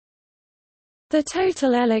The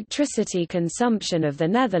total electricity consumption of the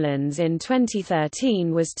Netherlands in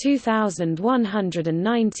 2013 was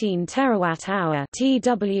 2,119 terawatt-hour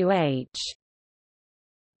 (TWh).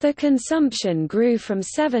 The consumption grew from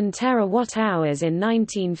 7 terawatt-hours in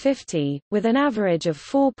 1950, with an average of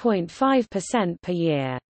 4.5% per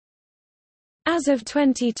year. As of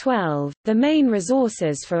 2012, the main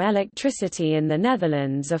resources for electricity in the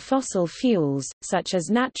Netherlands are fossil fuels, such as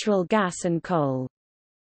natural gas and coal.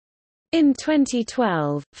 In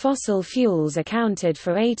 2012, fossil fuels accounted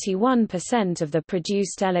for 81% of the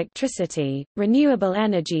produced electricity. Renewable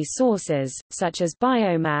energy sources, such as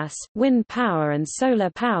biomass, wind power, and solar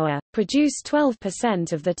power, produce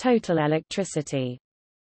 12% of the total electricity.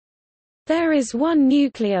 There is one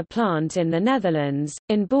nuclear plant in the Netherlands,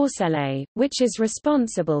 in Borssele, which is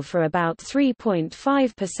responsible for about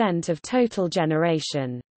 3.5% of total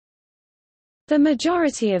generation. The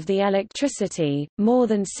majority of the electricity, more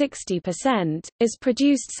than 60%, is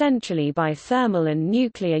produced centrally by thermal and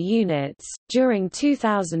nuclear units. During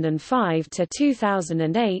 2005 to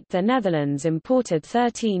 2008, the Netherlands imported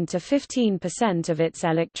 13 to 15% of its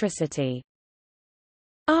electricity.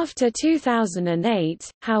 After 2008,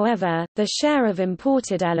 however, the share of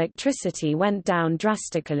imported electricity went down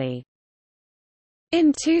drastically.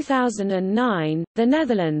 In 2009, the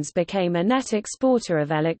Netherlands became a net exporter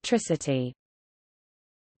of electricity.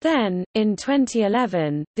 Then, in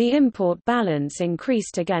 2011, the import balance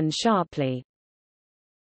increased again sharply.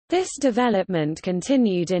 This development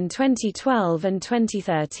continued in 2012 and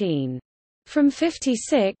 2013. From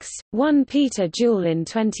 56.1 petajoule in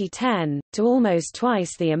 2010, to almost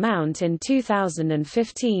twice the amount in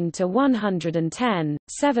 2015 to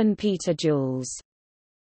 110.7 petajoules.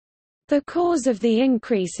 The cause of the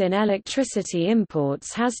increase in electricity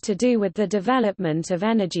imports has to do with the development of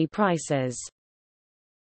energy prices.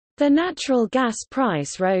 The natural gas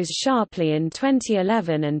price rose sharply in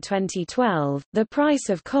 2011 and 2012, the price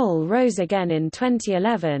of coal rose again in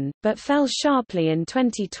 2011, but fell sharply in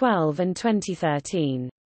 2012 and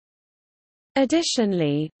 2013.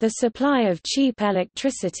 Additionally, the supply of cheap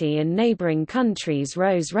electricity in neighboring countries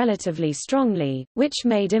rose relatively strongly, which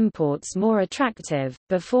made imports more attractive.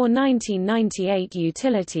 Before 1998,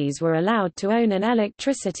 utilities were allowed to own an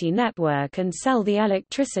electricity network and sell the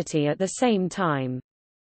electricity at the same time.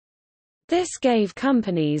 This gave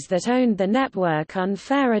companies that owned the network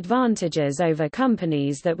unfair advantages over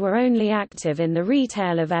companies that were only active in the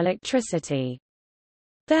retail of electricity.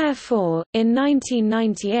 Therefore, in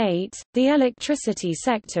 1998, the electricity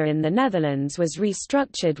sector in the Netherlands was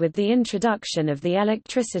restructured with the introduction of the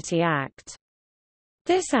Electricity Act.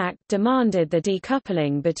 This act demanded the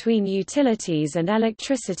decoupling between utilities and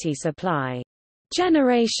electricity supply.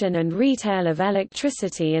 Generation and retail of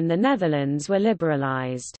electricity in the Netherlands were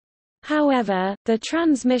liberalized. However, the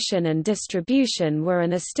transmission and distribution were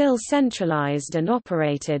and are still centralized and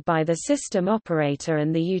operated by the system operator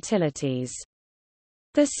and the utilities.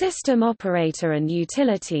 The system operator and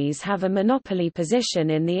utilities have a monopoly position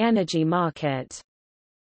in the energy market.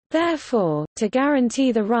 Therefore, to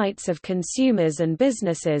guarantee the rights of consumers and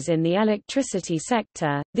businesses in the electricity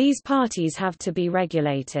sector, these parties have to be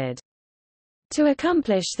regulated. To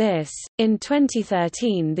accomplish this, in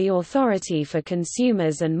 2013 the Authority for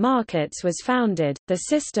Consumers and Markets was founded. The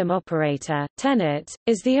system operator, TenneT,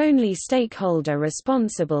 is the only stakeholder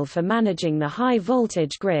responsible for managing the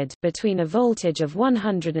high-voltage grid between a voltage of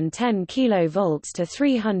 110 kV to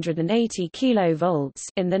 380 kV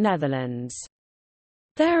in the Netherlands.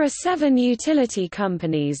 There are 7 utility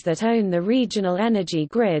companies that own the regional energy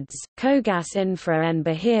grids: Kogas Infra en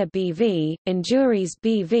Beheer BV, Induries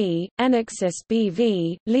BV, Enexis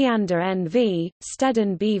BV, Leander NV,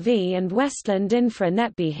 Stedin BV and Westland Infra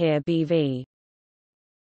Netbeheer BV.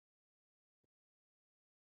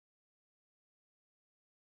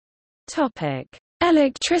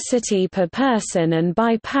 Electricity per person and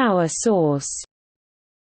by power source.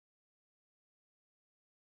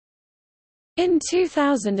 In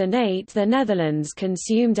 2008, the Netherlands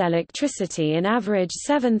consumed electricity in average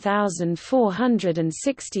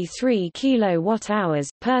 7,463 kWh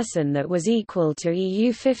person, that was equal to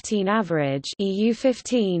EU15 average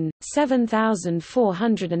EU15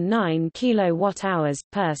 7,409 kWh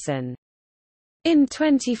person. In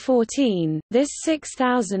 2014, this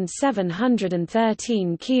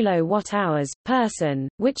 6,713 kWh person,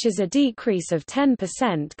 which is a decrease of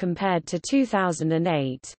 10% compared to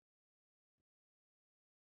 2008.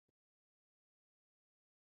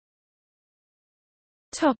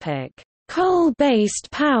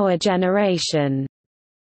 Coal-based power generation.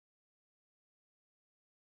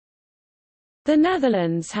 The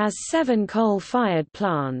Netherlands has 7 coal-fired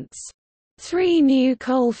plants. 3 new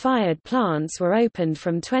coal-fired plants were opened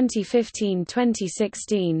from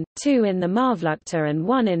 2015–2016, 2 in the Marvlukta and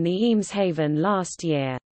 1 in the Eemshaven last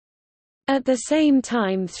year. At the same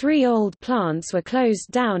time 3 old plants were closed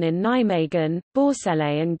down in Nijmegen,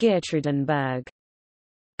 Borssele and Geertruidenberg.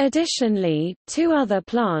 Additionally, 2 other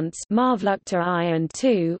plants Marvlukta I and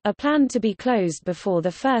II are planned to be closed before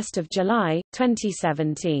 1 July,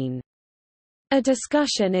 2017. A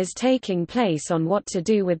discussion is taking place on what to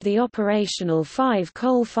do with the operational 5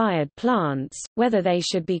 coal-fired plants, whether they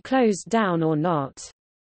should be closed down or not.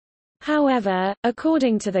 However,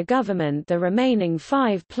 according to the government, the remaining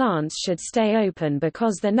 5 plants should stay open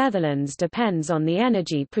because the Netherlands depends on the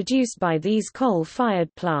energy produced by these coal-fired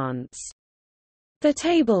plants. The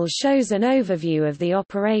table shows an overview of the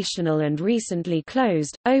operational and recently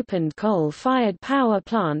closed, opened coal-fired power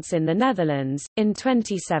plants in the Netherlands, in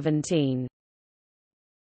 2017.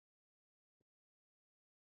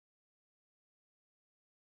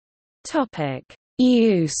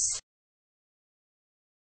 Use.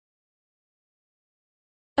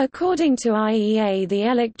 According to IEA, the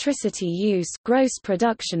electricity use gross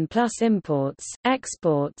production plus imports,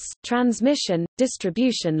 exports, transmission,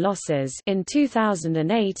 distribution losses in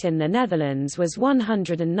 2008 in the Netherlands was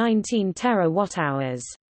 119 terawatt-hours.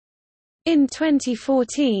 In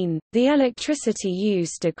 2014, the electricity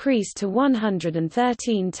use decreased to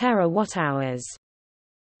 113 terawatt-hours.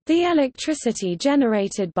 The electricity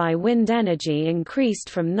generated by wind energy increased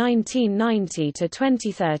from 1990 to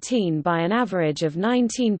 2013 by an average of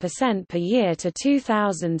 19% per year to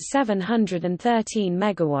 2,713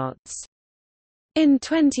 megawatts. In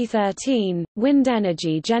 2013, wind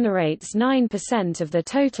energy generates 9% of the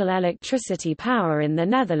total electricity power in the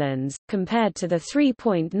Netherlands, compared to the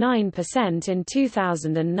 3.9% in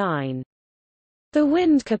 2009. The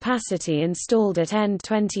wind capacity installed at end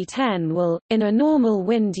 2010 will, in a normal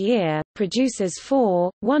wind year, produces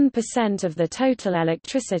 4.1% of the total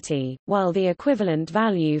electricity, while the equivalent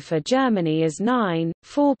value for Germany is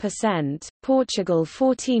 9.4%, Portugal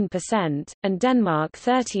 14%, and Denmark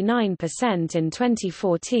 39% in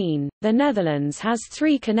 2014. The Netherlands has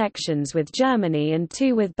 3 connections with Germany and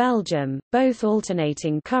 2 with Belgium, both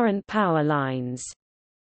alternating current power lines.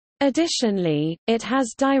 Additionally, it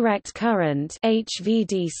has direct current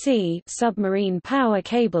 (HVDC) submarine power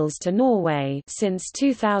cables to Norway since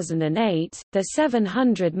 2008, the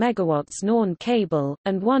 700 MW Norne cable,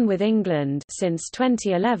 and one with England since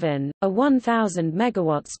 2011, a 1000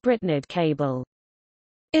 MW Britned cable.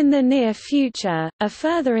 In the near future, a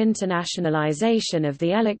further internationalization of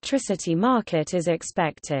the electricity market is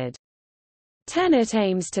expected. TenneT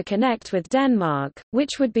aims to connect with Denmark,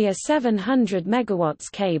 which would be a 700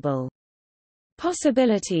 MW cable.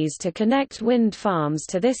 Possibilities to connect wind farms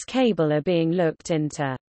to this cable are being looked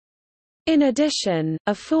into. In addition,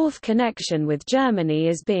 a 4th connection with Germany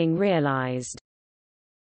is being realized.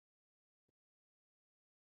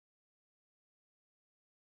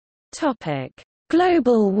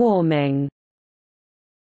 Global warming.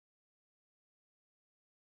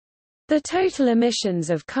 The total emissions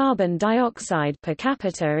of carbon dioxide per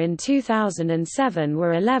capita in 2007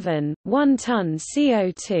 were 11.1 tons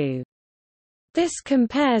CO2. This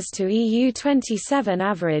compares to EU 27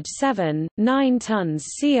 average 7.9 tons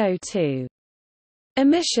CO2.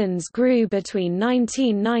 Emissions grew between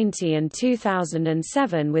 1990 and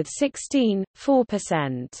 2007 with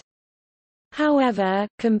 16.4%. However,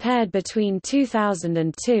 compared between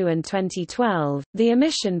 2002 and 2012, the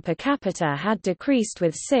emission per capita had decreased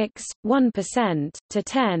with 6.1% to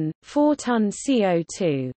 10.4 tons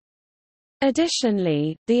CO2.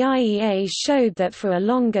 Additionally, the IEA showed that for a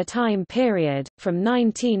longer time period, from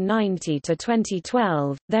 1990 to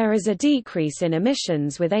 2012, there is a decrease in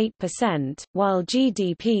emissions with 8%, while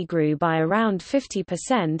GDP grew by around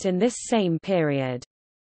 50% in this same period.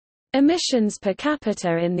 Emissions per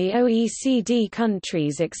capita in the OECD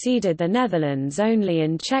countries exceeded the Netherlands only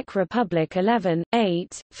in Czech Republic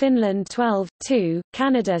 11.8, Finland 12.2,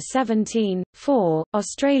 Canada 17.4,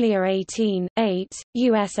 Australia 18.8,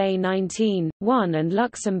 USA 19.1 and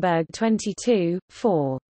Luxembourg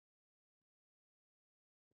 22.4.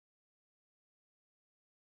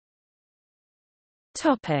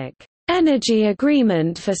 Energy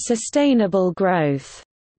Agreement for Sustainable Growth.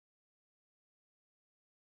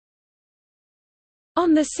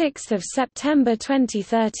 On 6 September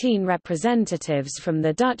 2013, representatives from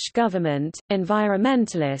the Dutch government,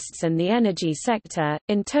 environmentalists and the energy sector,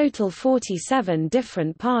 in total 47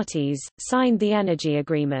 different parties, signed the energy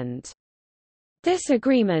agreement. This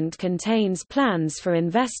agreement contains plans for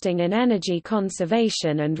investing in energy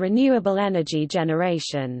conservation and renewable energy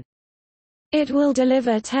generation. It will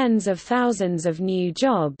deliver tens of thousands of new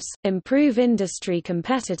jobs, improve industry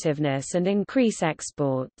competitiveness and increase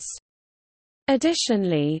exports.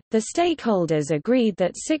 Additionally, the stakeholders agreed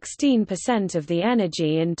that 16% of the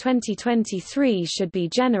energy in 2023 should be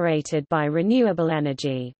generated by renewable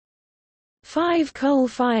energy. 5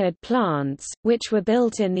 coal-fired plants, which were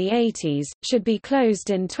built in the 80s, should be closed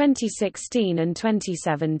in 2016 and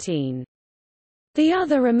 2017. The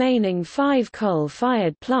other remaining 5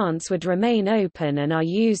 coal-fired plants would remain open and are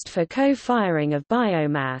used for co-firing of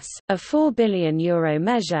biomass, a €4 billion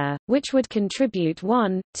measure, which would contribute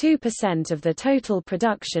 1–2% of the total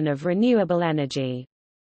production of renewable energy.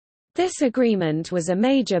 This agreement was a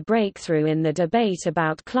major breakthrough in the debate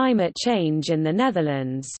about climate change in the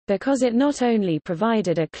Netherlands, because it not only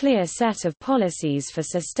provided a clear set of policies for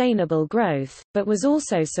sustainable growth, but was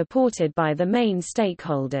also supported by the main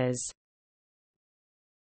stakeholders.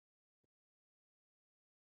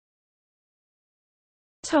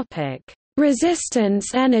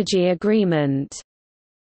 Resistance energy agreement.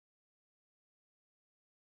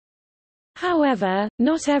 However,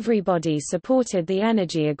 not everybody supported the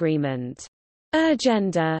energy agreement.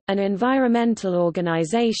 Urgenda, an environmental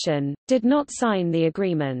organization, did not sign the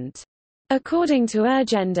agreement. According to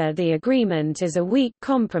Urgenda, the agreement is a weak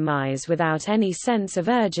compromise without any sense of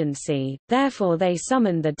urgency, therefore they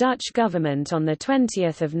summoned the Dutch government on 20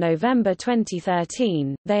 November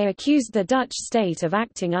 2013. They accused the Dutch state of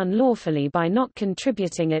acting unlawfully by not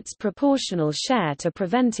contributing its proportional share to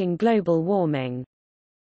preventing global warming.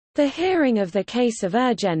 The hearing of the case of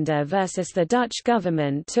Urgenda versus the Dutch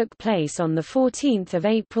government took place on 14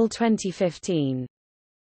 April 2015.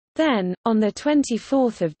 Then, on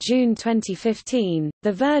 24 June 2015,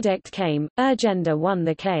 the verdict came, Urgenda won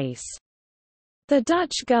the case. The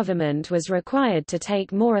Dutch government was required to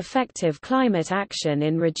take more effective climate action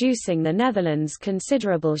in reducing the Netherlands'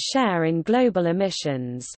 considerable share in global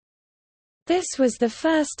emissions. This was the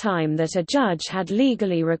first time that a judge had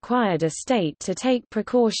legally required a state to take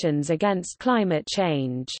precautions against climate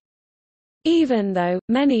change. Even though,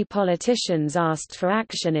 many politicians asked for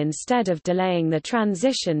action instead of delaying the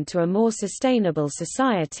transition to a more sustainable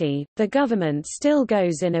society, the government still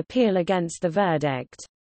goes in appeal against the verdict.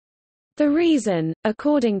 The reason,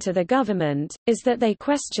 according to the government, is that they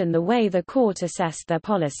question the way the court assessed their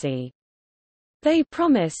policy. They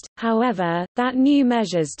promised, however, that new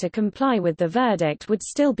measures to comply with the verdict would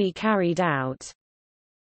still be carried out.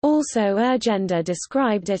 Also, Urgenda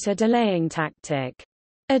described it a delaying tactic.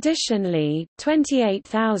 Additionally,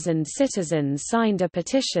 28,000 citizens signed a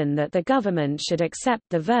petition that the government should accept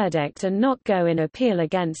the verdict and not go in appeal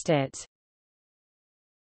against it.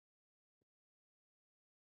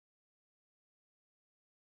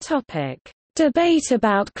 Debate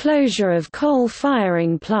about closure of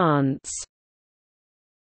coal-firing plants.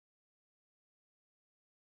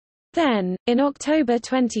 Then, in October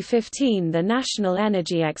 2015, the National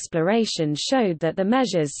Energy Exploration showed that the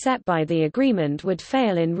measures set by the agreement would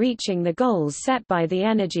fail in reaching the goals set by the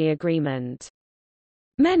energy agreement.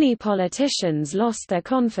 Many politicians lost their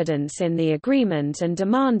confidence in the agreement and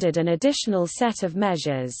demanded an additional set of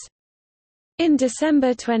measures. In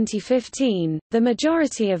December 2015, the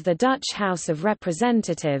majority of the Dutch House of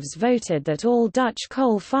Representatives voted that all Dutch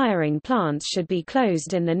coal-firing plants should be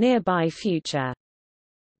closed in the nearby future.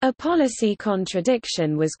 A policy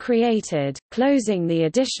contradiction was created. Closing the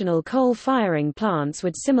additional coal-firing plants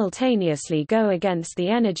would simultaneously go against the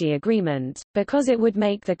energy agreement, because it would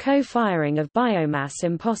make the co-firing of biomass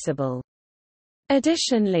impossible.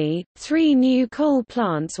 Additionally, 3 new coal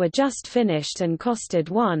plants were just finished and costed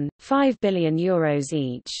 €1.5 billion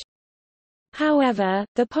each. However,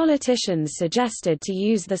 the politicians suggested to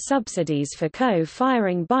use the subsidies for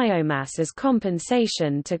co-firing biomass as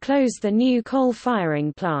compensation to close the new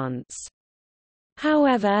coal-firing plants.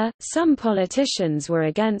 However, some politicians were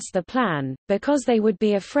against the plan, because they would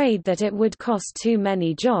be afraid that it would cost too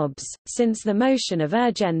many jobs. Since the motion of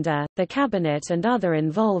Urgenda, the Cabinet and other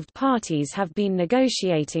involved parties have been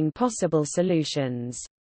negotiating possible solutions.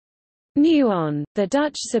 Nuon, the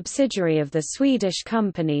Dutch subsidiary of the Swedish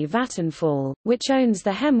company Vattenfall, which owns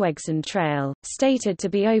the Hemwegsen Trail, stated to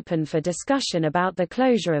be open for discussion about the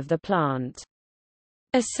closure of the plant.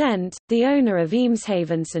 Ascent, the owner of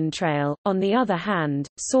Eemshavensen Trail, on the other hand,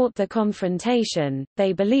 sought the confrontation.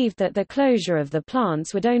 They believed that the closure of the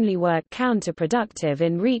plants would only work counterproductive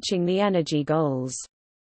in reaching the energy goals.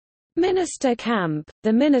 Minister Kamp,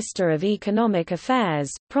 the Minister of Economic Affairs,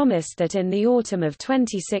 promised that in the autumn of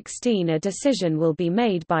 2016 a decision will be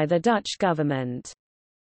made by the Dutch government.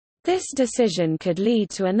 This decision could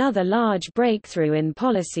lead to another large breakthrough in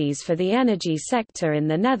policies for the energy sector in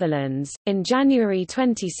the Netherlands. In January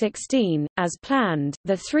 2016, as planned,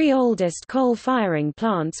 the 3 oldest coal-firing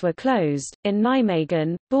plants were closed, in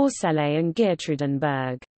Nijmegen, Borssele and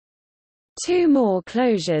Geertruidenberg. 2 more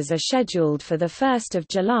closures are scheduled for 1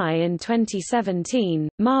 July in 2017,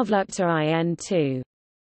 Maasvlakte IN2.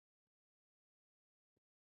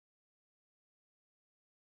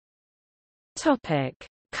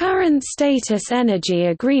 Current status energy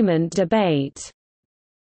agreement debate.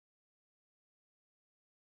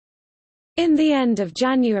 In the end of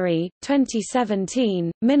January, 2017,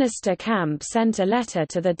 Minister Kamp sent a letter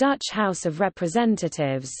to the Dutch House of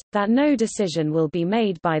Representatives, that no decision will be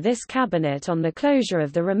made by this cabinet on the closure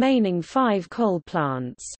of the remaining 5 coal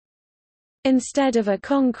plants. Instead of a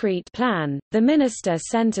concrete plan, the minister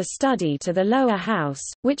sent a study to the lower house,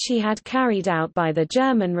 which he had carried out by the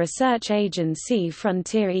German research agency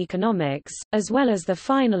Frontier Economics, as well as the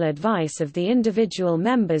final advice of the individual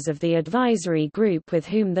members of the advisory group with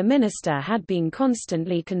whom the minister had been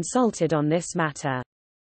constantly consulted on this matter.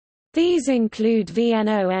 These include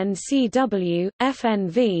VNO-NCW,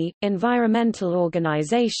 FNV, environmental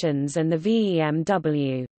organizations and the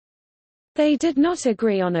VEMW. They did not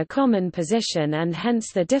agree on a common position, and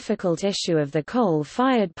hence the difficult issue of the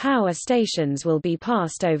coal-fired power stations will be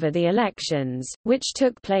passed over the elections, which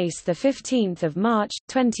took place 15 March,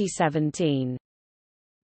 2017.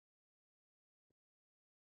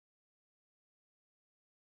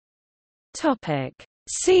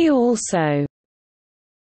 See also: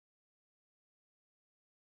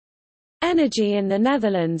 Energy in the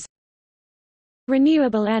Netherlands,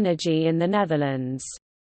 Renewable energy in the Netherlands.